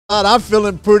I'm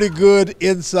feeling pretty good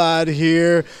inside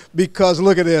here because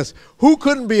look at this. Who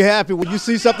couldn't be happy when you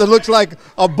see something that looks like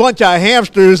a bunch of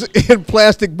hamsters in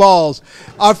plastic balls?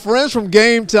 Our friends from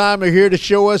Game Time are here to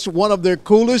show us one of their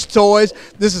coolest toys.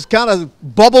 This is kind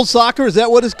of bubble soccer. Is that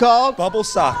what it's called? Bubble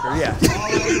soccer, yes.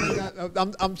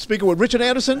 I'm speaking with Richard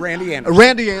Anderson? Randy Anderson.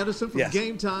 Randy Anderson from Yes.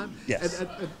 Game Time. Yes.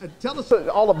 And tell us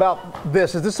all about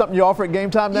this. Is this something you offer at Game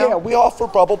Time now? Yeah, we offer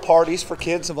bubble parties for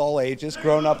kids of all ages,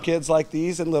 grown-up kids like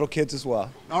these and little kids as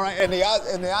well. All right, and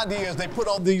the idea is they put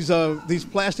on these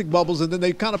plastic bubbles and then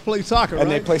they kind of play soccer, And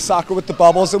they play soccer with the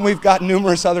bubbles, and we've got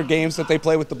numerous other games that they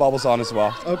play with the bubbles on as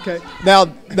well. Okay. Now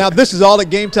this is all at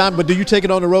Game Time, but do you take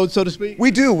it on the road, so to speak? We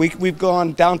do. We've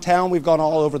gone downtown. We've gone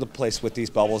all over the place with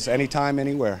these bubbles, anytime,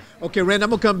 anywhere. Okay, Randy, I'm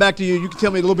going to come back to you. You can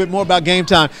tell me a little bit more about Game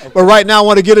Time. Okay. But right now I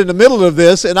want to get in the middle of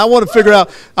this, and I want to figure out,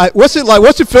 what's it like?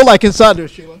 What's it feel like inside there,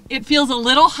 Sheila? It feels a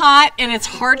little hot, and it's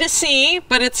hard to see,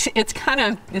 but it's kind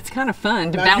of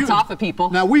fun to bounce off of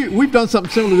people. Now, we've done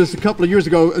something similar to this a couple of years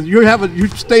ago. You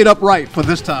stayed upright for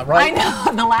this time, right? I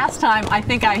know. The last time, I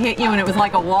think I hit you, and it was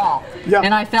like a wall. Yeah.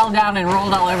 And I fell down and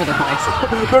rolled all over the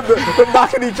place. They're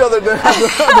knocking each other down.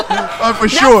 For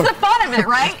sure. That's the fun of it,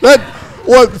 right?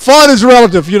 Well, fun is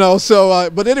relative, you know. So,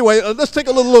 but anyway, let's take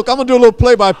a little look. I'm gonna do a little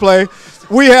play-by-play.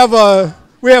 We have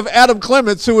Adam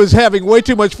Clements, who is having way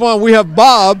too much fun. We have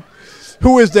Bob,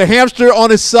 who is the hamster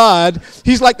on his side.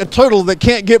 He's like the turtle that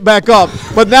can't get back up,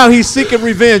 but now he's seeking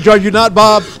revenge. Are you not,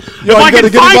 Bob? Are you gonna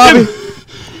get him, Bobby?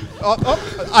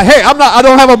 Hey, I'm not. I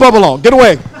don't have a bubble on. Get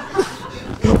away.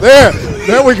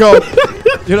 There we go.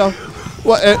 You know.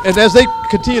 Well, and as they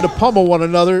continue to pummel one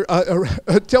another,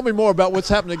 tell me more about what's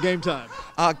happening at Game Time.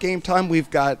 Game Time, we've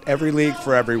got every league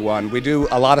for everyone. We do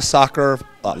a lot of soccer,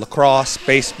 lacrosse,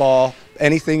 baseball,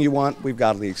 anything you want, we've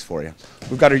got leagues for you.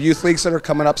 We've got our youth leagues that are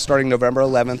coming up starting November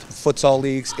 11th, futsal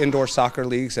leagues, indoor soccer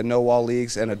leagues, and no-wall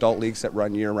leagues, and adult leagues that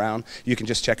run year-round. You can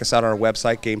just check us out on our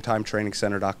website,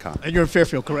 GameTimeTrainingCenter.com. And you're in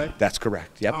Fairfield, correct? That's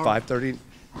correct. Yep, 530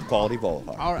 Quality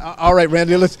Boulevard. All right,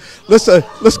 Randy. Let's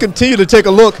continue to take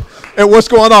a look at what's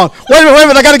going on. Wait a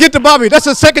minute. I got to get to Bobby. That's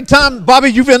the second time, Bobby,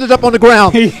 you've ended up on the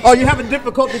ground. Are you having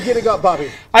difficulty getting up,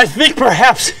 Bobby? I think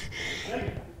perhaps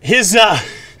his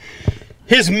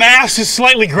mass is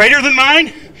slightly greater than mine,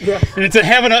 and it's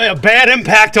having a bad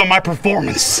impact on my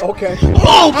performance. Okay.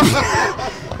 Oh!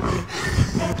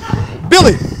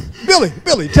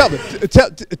 Billy,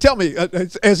 tell me,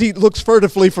 as he looks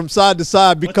furtively from side to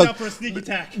side, because watch out for a sneak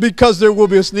attack. Because there will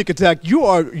be a sneak attack. You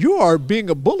are being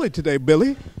a bully today,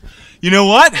 Billy. You know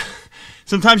what?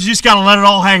 Sometimes you just gotta let it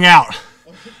all hang out.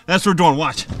 That's what we're doing.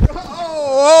 Watch.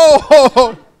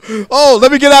 Oh!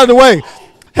 Let me get out of the way.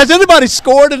 Has anybody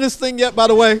scored in this thing yet? By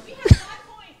the way. 5 points.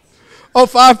 Oh,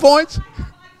 5 points.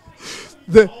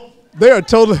 They are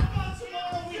totally. We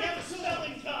have a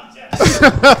spelling contest.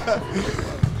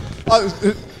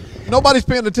 Nobody's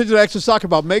paying attention to extra soccer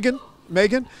about Megan.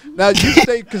 Now you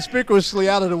stay conspicuously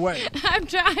out of the way. I'm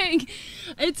trying.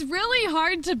 It's really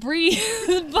hard to breathe,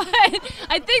 but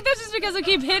I think that's just because I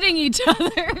keep hitting each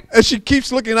other. And she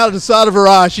keeps looking out of the side of her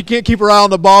eye. She can't keep her eye on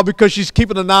the ball because she's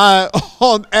keeping an eye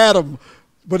on Adam.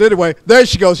 But anyway, there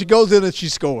she goes. She goes in and she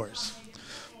scores.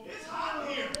 It's hot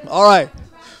here. All right.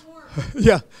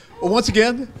 Yeah. Well, once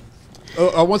again,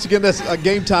 that's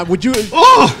Game Time. Would you?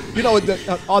 You know,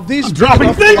 are these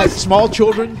dropping things like small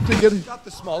children to get? We've got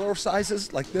the smaller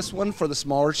sizes, like this one for the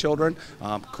smaller children.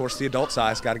 Of course, the adult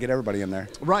size, got to get everybody in there.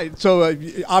 Right. So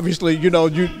obviously, you know,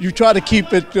 you try to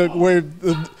keep it where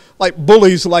like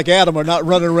bullies like Adam are not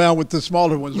running around with the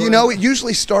smaller ones. Right? You know, it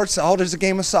usually starts out as a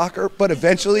game of soccer, but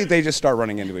eventually they just start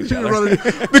running into each other.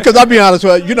 Because I'll be honest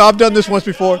with you, I've done this once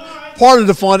before. Part of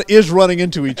the fun is running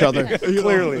into each other.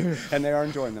 Clearly, and they are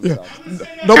enjoying themselves.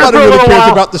 Yeah. Nobody really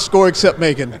cares about the score except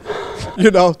Megan.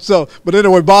 You know. So, but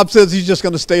anyway, Bob says he's just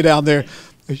going to stay down there.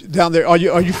 Are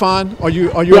you fine? Are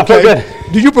you okay? Good.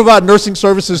 Do you provide nursing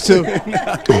services too?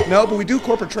 No, but we do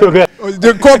corporate training.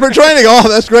 Do corporate training. Oh,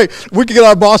 that's great. We can get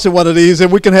our boss in one of these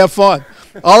and we can have fun.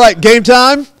 All right, Game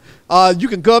Time. You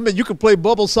can come and you can play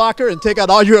bubble soccer and take out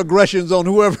all your aggressions on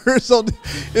whoever is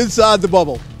inside the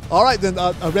bubble. All right, then,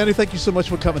 Randy, thank you so much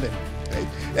for coming in.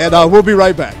 And we'll be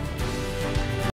right back.